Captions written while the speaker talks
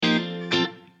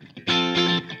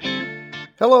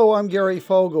Hello, I'm Gary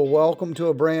Fogle. Welcome to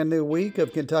a brand new week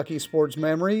of Kentucky Sports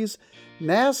Memories.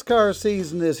 NASCAR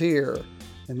season is here,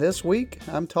 and this week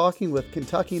I'm talking with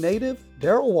Kentucky native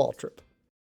Darrell Waltrip.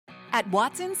 At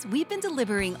Watson's, we've been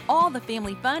delivering all the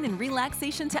family fun and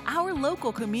relaxation to our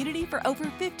local community for over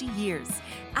 50 years.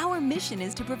 Our mission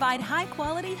is to provide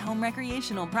high-quality home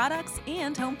recreational products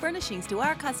and home furnishings to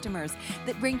our customers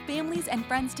that bring families and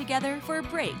friends together for a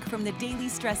break from the daily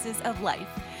stresses of life.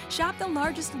 Shop the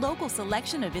largest local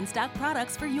selection of in-stock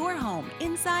products for your home,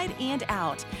 inside and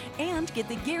out, and get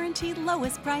the guaranteed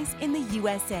lowest price in the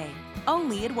USA.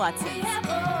 Only at Watson's. We have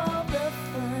all the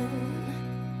fun.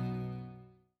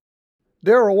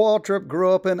 Darrell Waltrip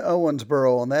grew up in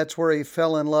Owensboro, and that's where he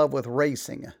fell in love with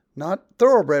racing. Not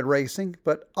thoroughbred racing,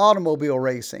 but automobile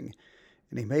racing.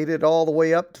 And he made it all the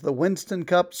way up to the Winston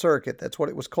Cup circuit. That's what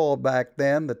it was called back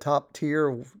then, the top tier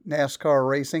of NASCAR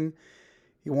racing.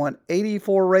 He won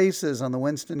 84 races on the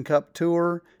Winston Cup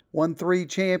Tour, won 3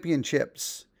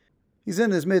 championships. He's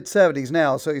in his mid-70s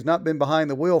now, so he's not been behind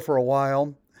the wheel for a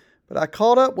while. But I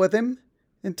caught up with him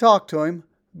and talked to him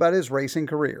about his racing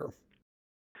career.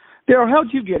 Darrell,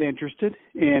 how'd you get interested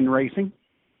in racing?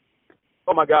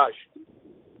 Oh, my gosh.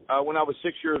 When I was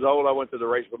 6 years old, I went to the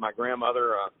race with my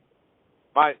grandmother.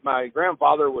 My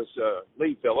grandfather was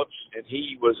Lee Phillips, and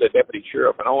he was a deputy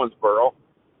sheriff in Owensboro.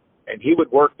 And he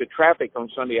would work the traffic on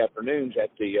Sunday afternoons at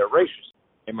the races.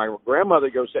 And my grandmother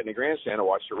would go sit in the grandstand and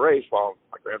watch the race while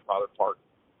my grandfather parked,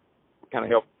 kind of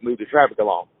helped move the traffic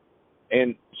along.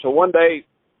 And so one day,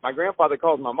 my grandfather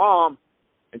calls my mom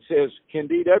and says, "Can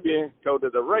DW go to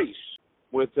the race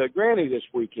with Granny this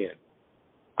weekend?"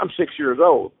 I'm 6 years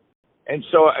old. And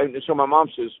so my mom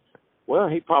says, "Well,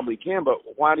 he probably can, but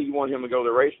why do you want him to go to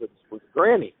the race with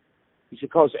Granny?" He said,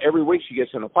 "Because every week she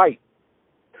gets in a fight."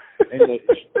 And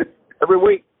every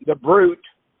week, the Brute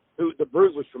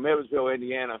was from Evansville,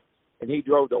 Indiana, and he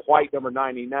drove the white number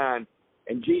 99.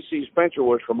 And G.C. Spencer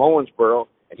was from Owensboro,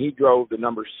 and he drove the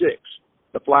number 6,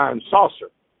 the Flying Saucer.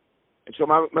 And so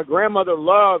my grandmother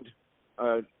loved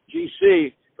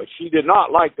G.C., but she did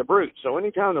not like the Brute. So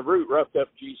anytime the Brute roughed up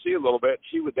G.C. a little bit,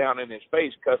 she was down in his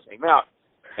face cussing him out.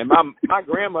 And my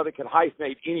grandmother could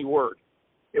hyphenate any word.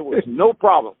 It was no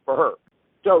problem for her.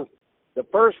 So the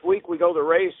first week we go to the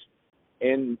race,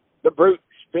 and the Brute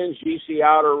spins G.C.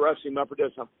 out or roughs him up or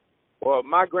does something. Well,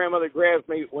 my grandmother grabs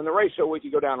me. When the race so we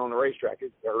could go down on the racetrack,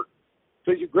 it's dirt.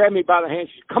 So she grabbed me by the hand.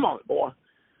 She said, "Come on, boy."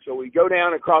 So we go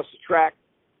down across the track,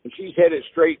 and she's headed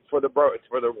straight for the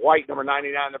white number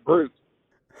 99, the Brute.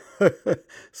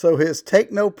 So his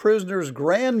take-no-prisoners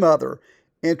grandmother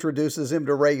introduces him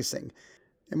to racing.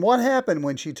 And what happened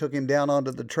when she took him down onto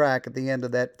the track at the end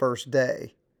of that first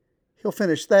day? He'll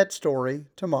finish that story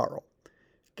tomorrow.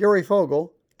 Gary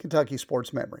Fogle, Kentucky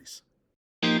Sports Memories.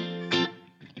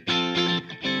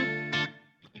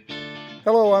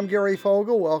 Hello, I'm Gary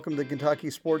Fogle. Welcome to Kentucky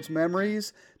Sports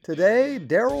Memories. Today,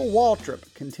 Darrell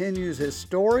Waltrip continues his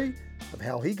story of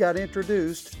how he got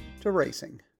introduced to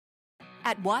racing.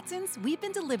 At Watson's, we've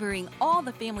been delivering all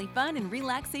the family fun and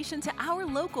relaxation to our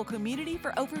local community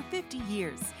for over 50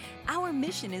 years. Our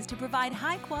mission is to provide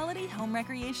high-quality home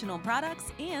recreational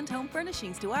products and home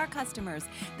furnishings to our customers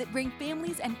that bring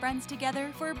families and friends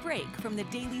together for a break from the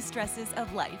daily stresses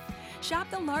of life. Shop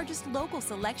the largest local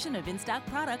selection of in-stock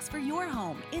products for your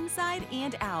home, inside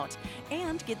and out,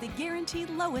 and get the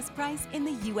guaranteed lowest price in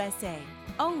the USA.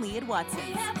 Only at Watson's.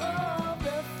 We have all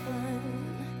the fun.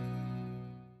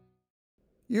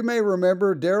 You may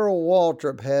remember Darrell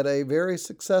Waltrip had a very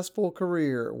successful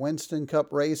career. Winston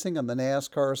Cup racing on the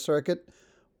NASCAR circuit,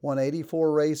 won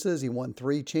 84 races, he won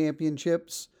 3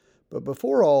 championships. But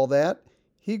before all that,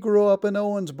 he grew up in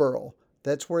Owensboro.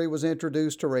 That's where he was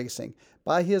introduced to racing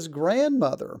by his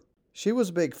grandmother. She was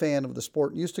a big fan of the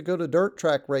sport and used to go to dirt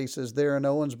track races there in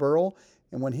Owensboro.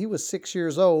 And when he was 6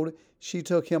 years old, she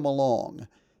took him along.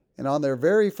 And on their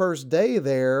very first day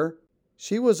there,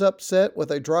 she was upset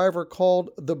with a driver called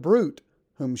the Brute,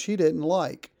 whom she didn't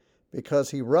like,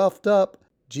 because he roughed up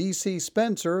G.C.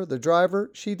 Spencer, the driver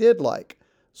she did like.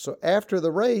 So after the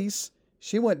race,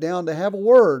 she went down to have a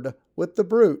word with the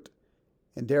Brute.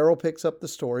 And Darrell picks up the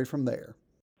story from there.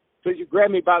 So she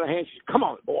grabbed me by the hand. She said, "Come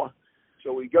on, boy."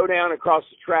 So we go down across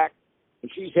the track,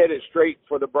 and she's headed straight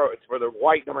for the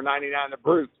white number 99, the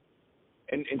Brute.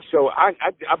 And so I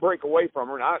break away from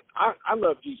her, and I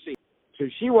love G.C. So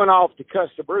she went off to cuss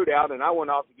the Brute out, and I went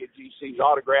off to get G.C.'s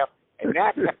autograph. And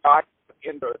that's how I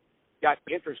got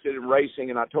interested in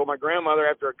racing. And I told my grandmother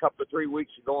after a couple of 3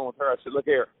 weeks of going with her, I said, "Look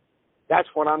here, that's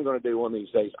what I'm going to do one of these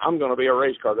days. I'm going to be a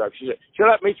race car driver." She said, "Shut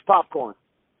up, eat your popcorn."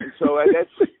 And so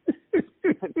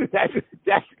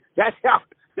that's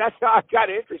how I got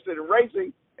interested in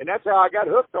racing. And that's how I got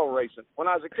hooked on racing when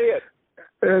I was a kid.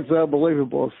 It's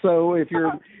unbelievable. So if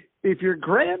your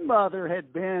grandmother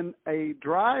had been a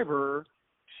driver,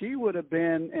 she would have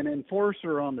been an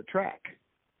enforcer on the track.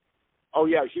 Oh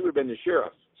yeah, she would have been the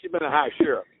sheriff. She'd been a high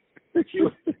sheriff. She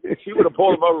would have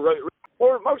pulled him over,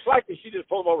 or most likely she just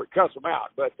pulled him over and cussed him out.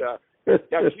 But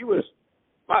yeah, she was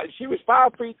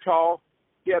 5 feet tall.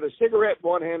 She had a cigarette in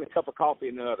one hand and a cup of coffee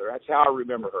in the other. That's how I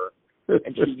remember her.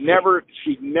 And she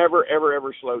never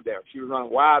ever slowed down. She was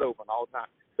running wide open all the time.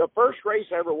 The first race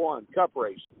I ever won, Cup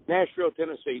race, Nashville,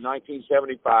 Tennessee,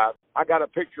 1975. I got a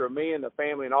picture of me and the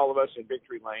family and all of us in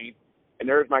Victory Lane, and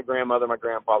there's my grandmother, my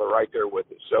grandfather right there with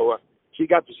us. So she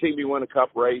got to see me win a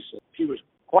Cup race. She was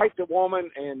quite the woman,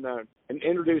 and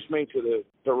introduced me to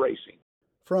the racing.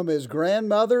 From his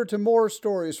grandmother to more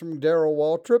stories from Darrell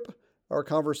Waltrip, our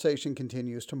conversation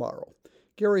continues tomorrow.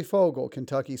 Gary Fogle,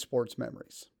 Kentucky Sports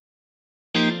Memories.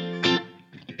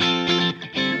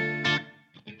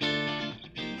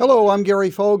 Hello, I'm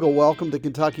Gary Fogle. Welcome to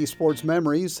Kentucky Sports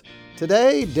Memories.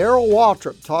 Today, Darrell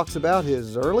Waltrip talks about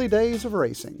his early days of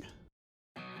racing.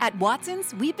 At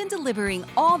Watson's, we've been delivering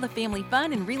all the family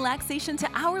fun and relaxation to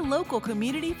our local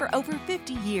community for over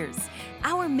 50 years.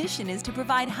 Our mission is to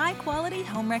provide high-quality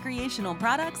home recreational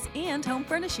products and home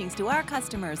furnishings to our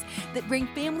customers that bring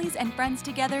families and friends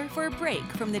together for a break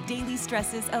from the daily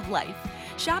stresses of life.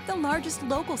 Shop the largest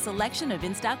local selection of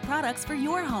in-stock products for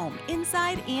your home,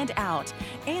 inside and out,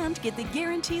 and get the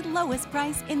guaranteed lowest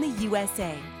price in the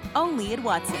USA. Only at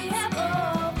Watson's. We have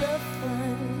all the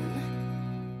fun.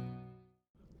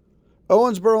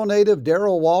 Owensboro native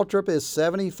Darrell Waltrip is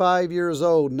 75 years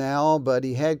old now, but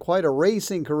he had quite a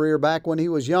racing career back when he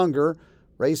was younger,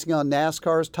 racing on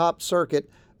NASCAR's top circuit,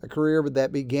 a career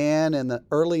that began in the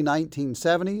early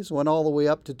 1970s, went all the way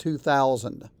up to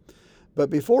 2000. But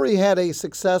before he had a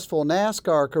successful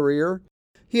NASCAR career,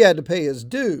 he had to pay his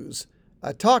dues.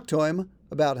 I talked to him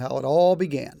about how it all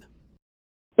began.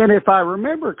 And if I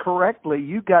remember correctly,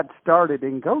 you got started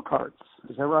in go-karts.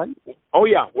 Is that right? Oh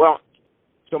yeah. Well,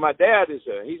 so my dad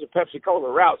he's a Pepsi-Cola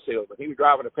route salesman. He was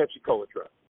driving a Pepsi-Cola truck.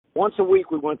 Once a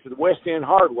week, we went to the West End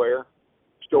Hardware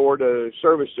store to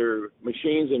service their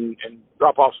machines and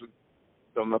drop off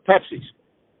some Pepsis.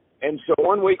 And so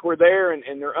one week we're there, and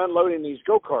they're unloading these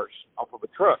go-karts off of a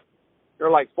truck. There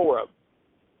are like 4 of them.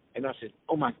 And I said,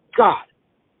 oh, my God,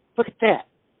 look at that,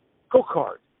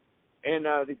 go-kart. And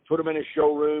they put them in a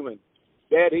showroom, and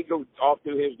Dad, he'd go off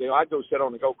do his deal. I'd go sit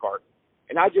on the go-kart.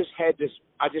 And I just had this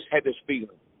feeling.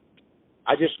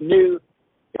 I just knew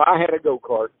if I had a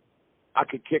go-kart, I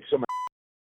could kick some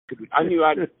ass. I knew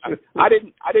I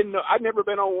didn't know. I'd never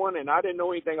been on one, and I didn't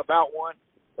know anything about one.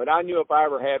 But I knew if I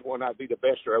ever had one, I'd be the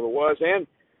best there ever was. And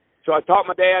so I taught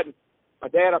my dad. I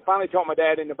finally taught my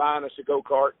dad into buying us a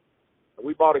go-kart.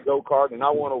 We bought a go-kart, and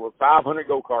I won over 500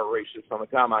 go-kart races from the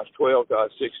time I was 12 to I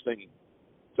was 16.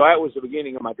 So that was the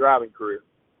beginning of my driving career.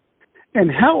 And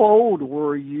how old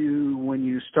were you when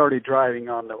you started driving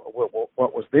on what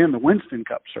was then the Winston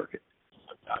Cup circuit?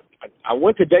 I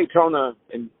went to Daytona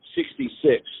in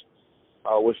 '66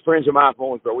 with friends of mine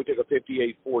from Owensboro. We took a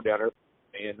 58 Ford down there,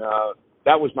 and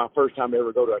that was my first time to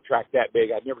ever go to a track that big.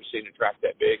 I'd never seen a track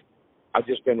that big. I'd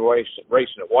just been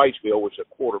racing at Whitesville, which is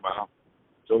a quarter mile.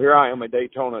 So here I am at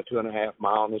Daytona, 2.5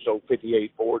 mile, and this old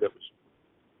 58 Ford. It was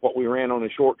what we ran on the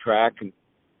short track. And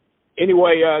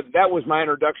anyway, that was my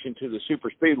introduction to the super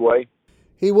speedway.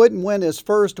 He wouldn't win his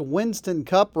first Winston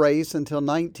Cup race until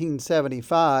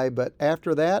 1975, but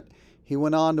after that, he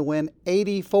went on to win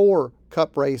 84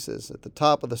 Cup races at the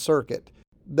top of the circuit.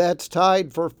 That's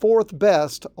tied for 4th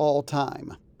best all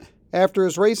time. After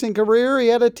his racing career, he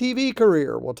had a TV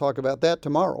career. We'll talk about that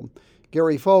tomorrow.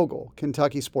 Gary Fogle,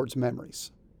 Kentucky Sports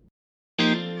Memories.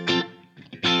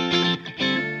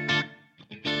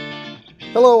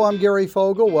 Hello, I'm Gary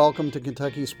Fogle. Welcome to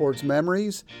Kentucky Sports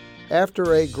Memories.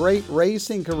 After a great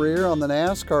racing career on the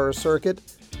NASCAR circuit,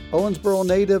 Owensboro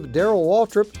native Darrell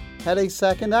Waltrip had a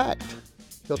second act.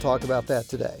 He'll talk about that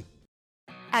today.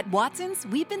 At Watson's,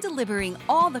 we've been delivering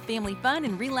all the family fun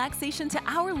and relaxation to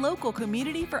our local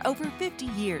community for over 50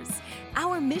 years.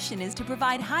 Our mission is to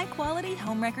provide high-quality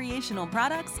home recreational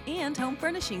products and home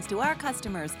furnishings to our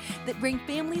customers that bring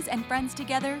families and friends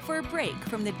together for a break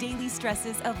from the daily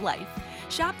stresses of life.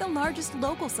 Shop the largest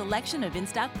local selection of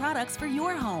in-stock products for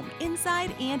your home,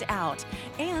 inside and out,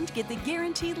 and get the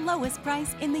guaranteed lowest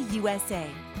price in the USA.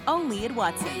 Only at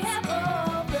Watson's. We have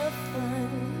all the fun.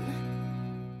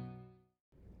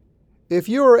 If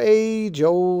you're age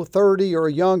 30 or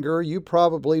younger, you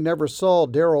probably never saw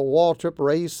Darrell Waltrip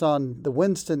race on the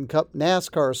Winston Cup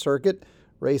NASCAR circuit,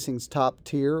 racing's top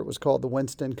tier. It was called the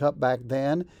Winston Cup back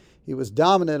then. He was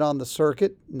dominant on the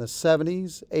circuit in the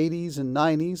 70s, 80s, and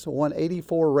 90s, won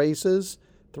 84 races,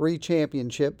 3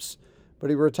 championships, but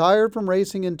he retired from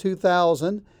racing in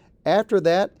 2000. After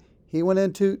that, he went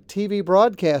into TV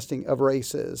broadcasting of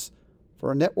races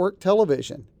for network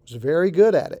television. He was very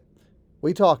good at it.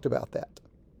 We talked about that.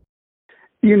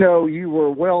 You know, you were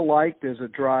well liked as a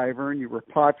driver, and you were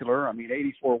popular. I mean,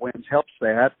 84 wins helps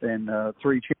that, and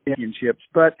 3 championships.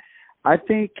 But I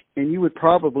think, and you would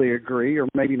probably agree, or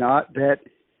maybe not, that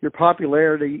your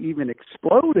popularity even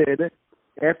exploded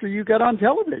after you got on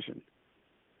television.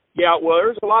 Yeah, well,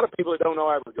 there's a lot of people that don't know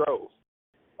I ever drove.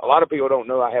 A lot of people don't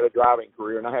know I had a driving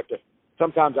career, and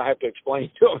sometimes I have to explain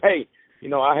to them, hey, you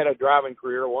know, I had a driving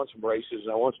career, I won some races,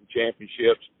 and I won some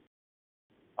championships.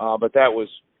 But that was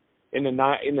in the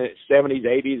 70s,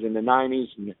 80s, and the 90s,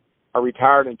 and I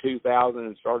retired in 2000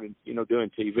 and started, you know, doing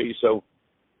TV. So,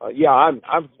 yeah,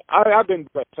 I've been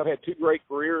blessed. I've had 2 great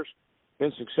careers,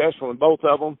 been successful in both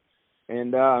of them,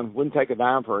 and wouldn't take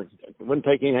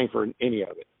anything for any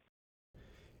of it.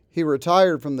 He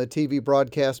retired from the TV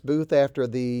broadcast booth after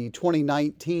the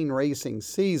 2019 racing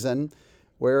season,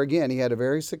 where, again, he had a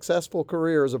very successful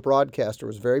career as a broadcaster,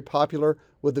 was very popular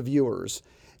with the viewers.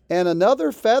 And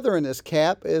another feather in his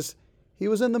cap is he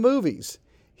was in the movies.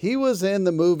 He was in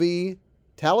the movie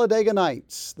Talladega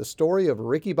Nights, the story of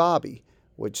Ricky Bobby,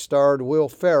 which starred Will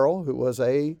Ferrell, who was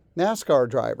a NASCAR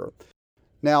driver.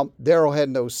 Now, Darrell had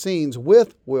no scenes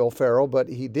with Will Ferrell, but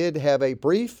he did have a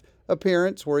brief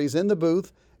appearance where he's in the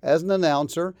booth as an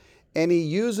announcer, and he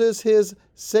uses his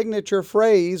signature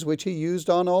phrase, which he used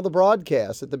on all the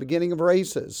broadcasts at the beginning of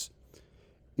races.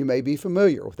 You may be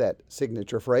familiar with that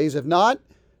signature phrase. If not,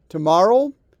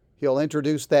 tomorrow he'll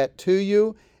introduce that to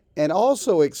you and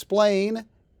also explain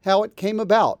how it came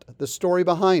about, the story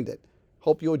behind it.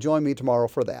 Hope you'll join me tomorrow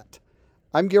for that.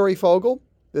 I'm Gary Fogle.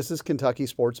 This is Kentucky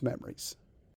Sports Memories.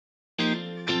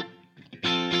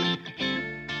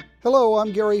 Hello,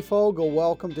 I'm Gary Fogle.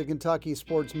 Welcome to Kentucky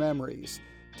Sports Memories.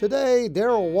 Today,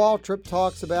 Darrell Waltrip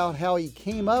talks about how he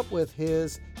came up with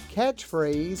his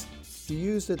catchphrase he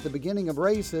used at the beginning of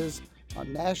races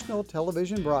on national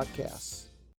television broadcasts.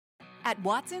 At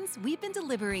Watson's, we've been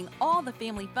delivering all the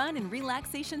family fun and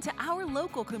relaxation to our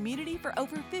local community for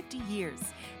over 50 years.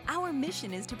 Our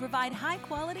mission is to provide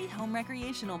high-quality home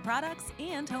recreational products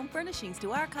and home furnishings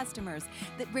to our customers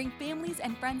that bring families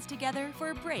and friends together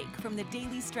for a break from the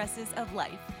daily stresses of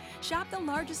life. Shop the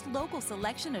largest local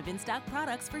selection of in-stock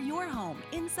products for your home,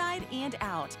 inside and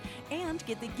out, and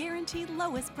get the guaranteed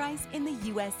lowest price in the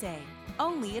USA.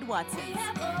 Only at Watson's. We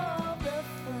have all the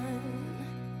fun.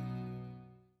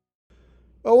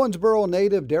 Owensboro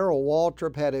native Darrell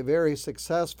Waltrip had a very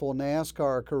successful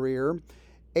NASCAR career.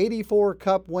 84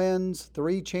 Cup wins,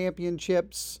 3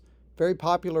 championships, very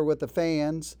popular with the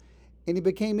fans, and he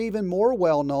became even more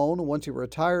well-known once he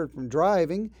retired from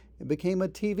driving and became a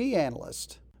TV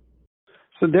analyst.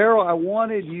 So, Darrell, I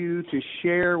wanted you to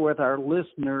share with our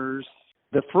listeners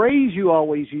the phrase you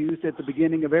always used at the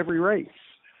beginning of every race.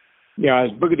 Yeah,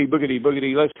 it's boogity, boogity,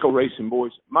 boogity. Let's go racing,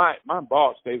 boys. My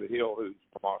boss, David Hill, who's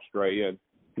from Australia,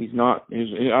 I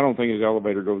don't think his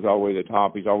elevator goes all the way to the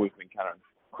top. He's always been kind of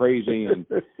crazy and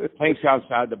thinks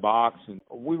outside the box. And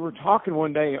we were talking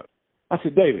one day. I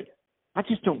said, David, I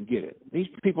just don't get it. These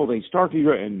people, they start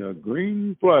to, and the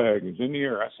green flag is in the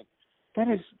air. I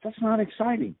said, that's not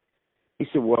exciting. He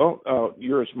said, well,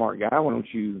 you're a smart guy. Why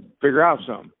don't you figure out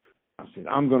something? I said,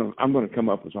 I'm gonna come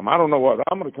up with something. I don't know what.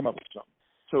 I'm gonna come up with something.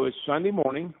 So it's Sunday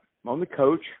morning. I'm on the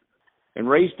coach. And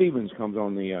Ray Stevens comes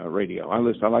on the radio. I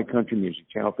like country music,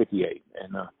 Channel 58.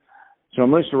 And so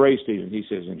I'm listening to Ray Stevens. He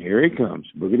says, and here he comes,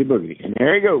 boogity, boogity. And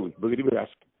there he goes, boogity, boogity.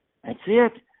 I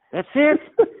said, that's it.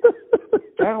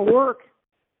 That'll work.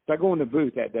 So I go in the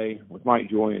booth that day with Mike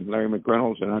Joy and Larry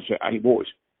McReynolds, and I said, hey, boys,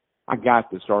 I got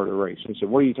to start a race. He said,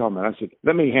 what are you talking about? I said,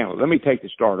 let me handle it. Let me take the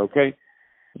start, okay?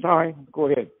 It's all right. Go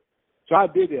ahead. So I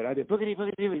did that. I did boogity,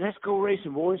 boogity, boogity. Let's go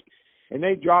racing, boys. And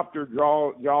they dropped their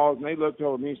jaws, and they looked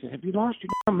over at me and said, have you lost your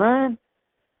damn mind?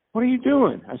 What are you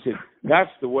doing? I said, that's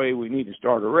the way we need to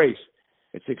start a race.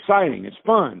 It's exciting. It's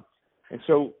fun. And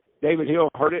so David Hill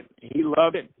heard it. He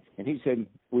loved it. And he said,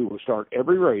 we will start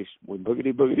every race with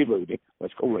boogity, boogity, boogity.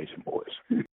 Let's go racing,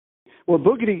 boys. Well,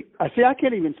 boogity, I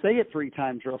can't even say it 3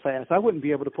 times real fast. I wouldn't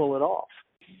be able to pull it off.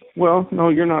 Well, no,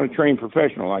 you're not a trained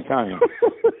professional like I am.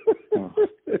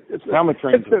 I'm a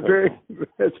trained professional.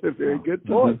 That's a very good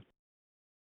point.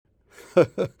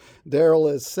 Darrell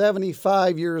is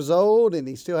 75 years old, and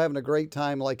he's still having a great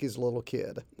time like his little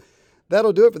kid.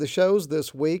 That'll do it for the shows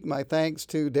this week. My thanks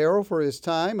to Darrell for his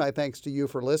time. My thanks to you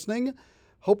for listening.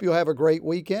 Hope you'll have a great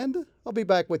weekend. I'll be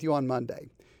back with you on Monday.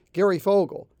 Gary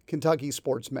Fogle, Kentucky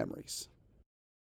Sports Memories.